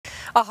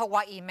A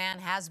Hawaii man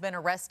has been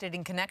arrested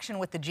in connection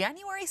with the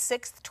January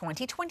 6,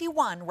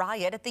 2021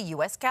 riot at the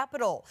U.S.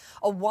 Capitol.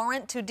 A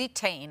warrant to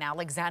detain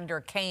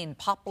Alexander Kane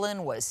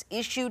Poplin was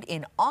issued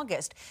in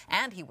August,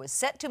 and he was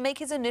set to make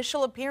his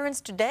initial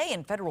appearance today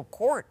in federal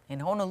court in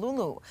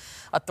Honolulu.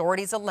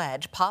 Authorities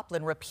allege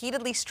Poplin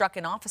repeatedly struck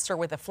an officer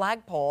with a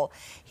flagpole.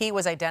 He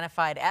was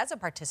identified as a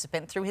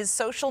participant through his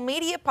social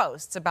media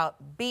posts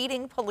about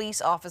beating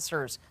police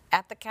officers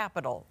at the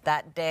Capitol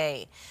that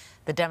day.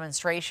 The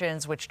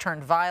demonstrations, which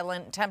turned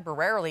violent,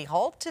 temporarily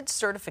halted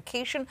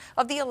certification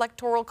of the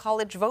Electoral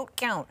College vote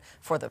count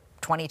for the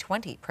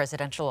 2020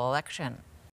 presidential election.